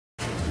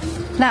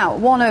Now,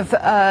 one of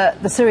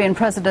the Syrian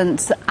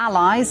president's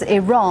allies,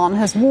 Iran,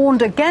 has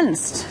warned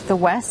against the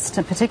West,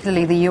 and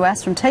particularly the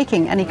US, from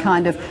taking any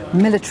kind of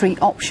military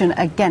option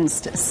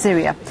against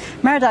Syria.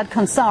 Mehrdad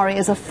Khonsari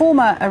is a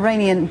former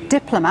Iranian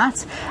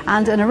diplomat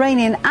and an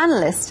Iranian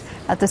analyst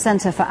at the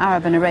Centre for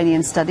Arab and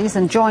Iranian Studies,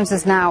 and joins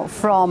us now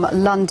from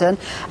London.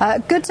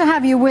 Good to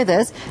have you with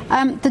us.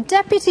 The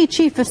Deputy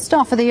Chief of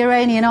Staff of the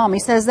Iranian Army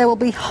says there will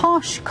be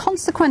harsh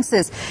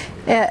consequences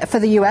for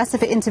the US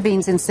if it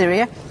intervenes in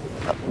Syria.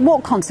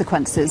 What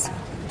consequences?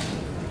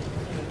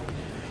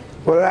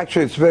 Well,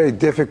 actually, it's very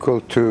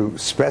difficult to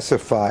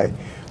specify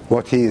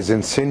what he is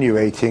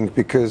insinuating,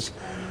 because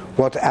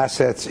what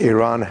assets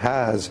Iran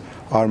has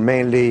are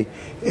mainly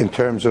in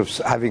terms of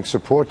having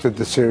supported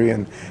the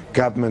Syrian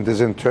government, has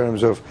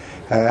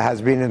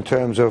been in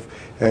terms of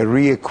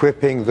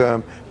re-equipping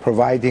them,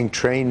 providing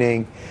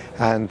training,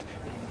 and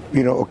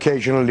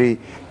occasionally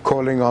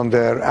calling on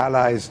their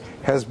allies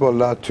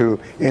Hezbollah to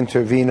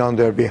intervene on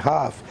their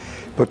behalf.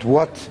 But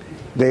what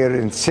they are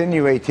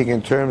insinuating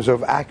in terms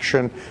of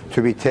action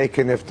to be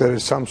taken if there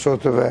is some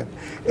sort of an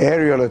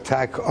aerial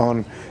attack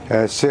on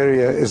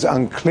Syria is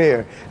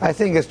unclear. I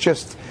think it's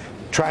just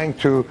trying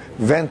to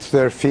vent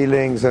their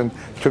feelings and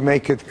to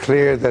make it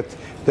clear that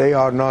they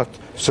are not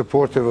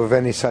supportive of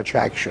any such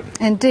action.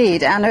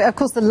 Indeed, and of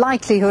course the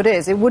likelihood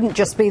is it wouldn't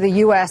just be the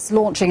US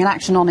launching an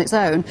action on its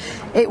own,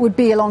 it would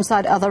be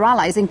alongside other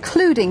allies,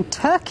 including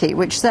Turkey,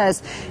 which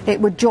says it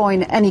would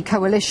join any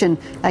coalition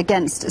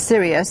against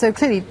Syria. So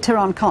clearly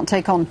Tehran can't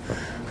take on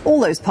all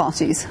those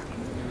parties.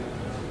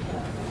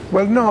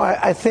 Well, no,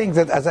 I think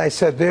that, as I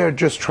said, they're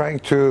just trying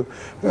to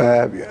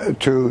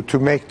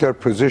make their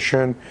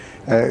position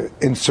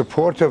in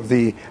support of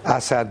the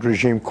Assad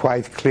regime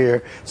quite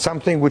clear,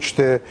 something which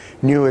the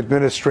new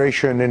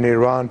administration in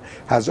Iran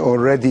has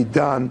already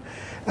done.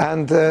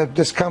 And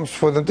this comes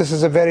for them. This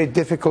is a very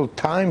difficult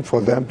time for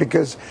them,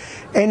 because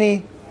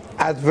any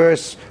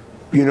adverse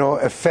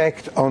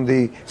effect on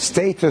the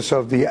status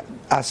of the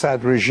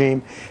Assad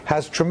regime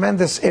has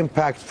tremendous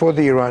impact for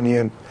the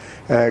Iranian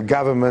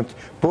government,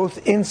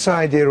 both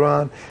inside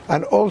Iran,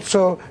 and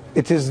also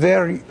it is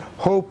their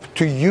hope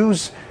to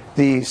use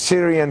the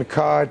Syrian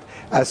card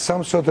as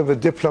some sort of a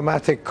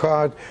diplomatic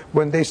card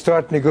when they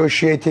start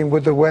negotiating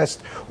with the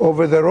West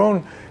over their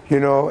own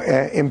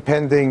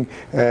impending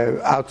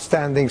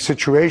outstanding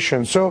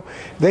situation. So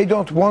they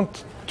don't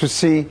want to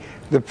see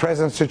the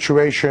present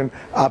situation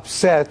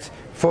upset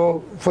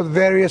for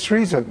various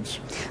reasons.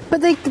 But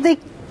they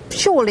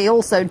surely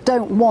also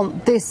don't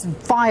want this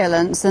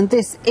violence and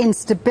this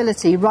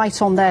instability right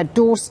on their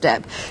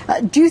doorstep.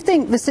 Do you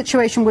think the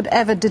situation would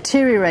ever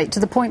deteriorate to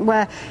the point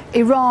where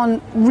Iran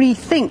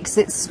rethinks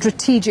its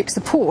strategic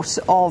support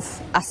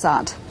of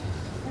Assad?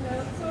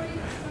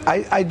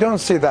 I don't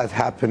see that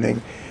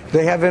happening.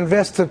 They have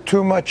invested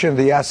too much in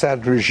the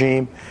Assad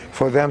regime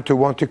for them to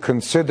want to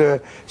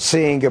consider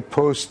seeing a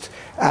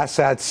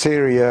post-Assad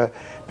Syria,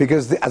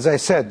 because, as I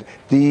said,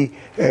 the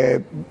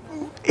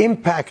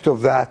impact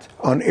of that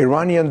on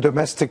Iranian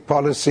domestic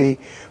policy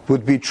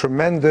would be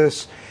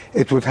tremendous.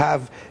 It would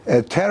have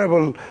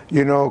terrible,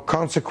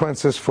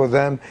 consequences for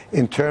them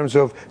in terms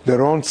of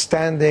their own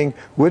standing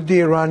with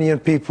the Iranian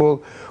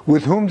people,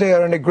 with whom they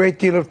are in a great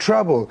deal of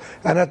trouble.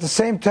 And at the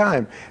same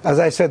time, as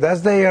I said,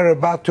 as they are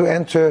about to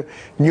enter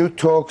new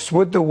talks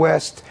with the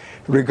West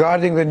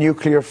regarding the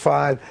nuclear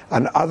file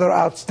and other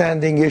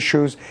outstanding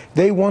issues,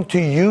 they want to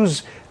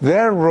use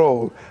their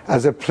role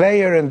as a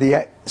player in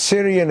the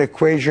Syrian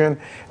equation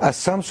as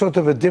some sort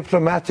of a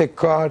diplomatic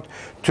card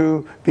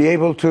to be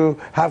able to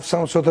have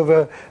some sort of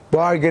a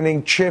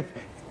bargaining chip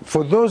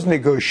for those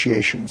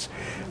negotiations.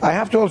 I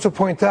have to also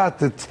point out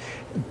that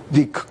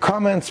the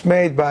comments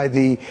made by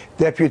the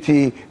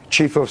Deputy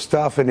Chief of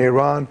Staff in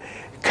Iran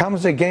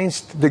comes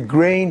against the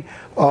grain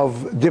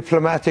of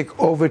diplomatic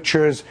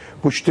overtures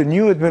which the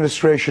new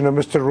administration of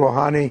Mr.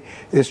 Rouhani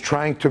is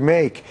trying to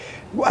make.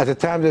 At a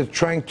time they're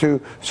trying to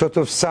sort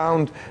of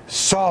sound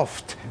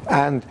soft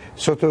and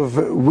sort of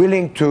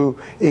willing to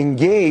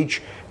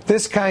engage,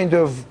 this kind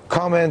of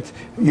comment,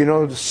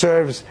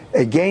 serves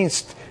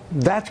against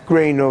that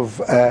grain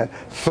of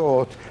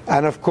thought,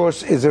 and of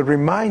course is a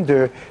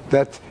reminder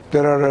that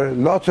there are a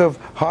lot of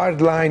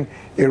hardline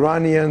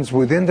Iranians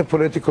within the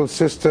political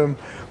system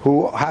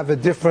who have a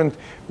different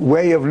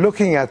way of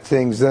looking at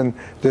things than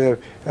the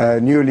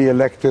newly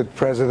elected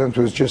president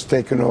who's just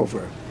taken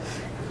over.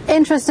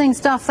 Interesting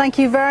stuff. Thank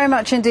you very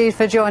much indeed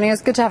for joining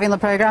us. Good to have you on the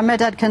programme.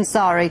 Mehrdad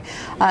Khonsari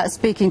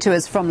speaking to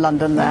us from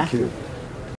London there. Thank you.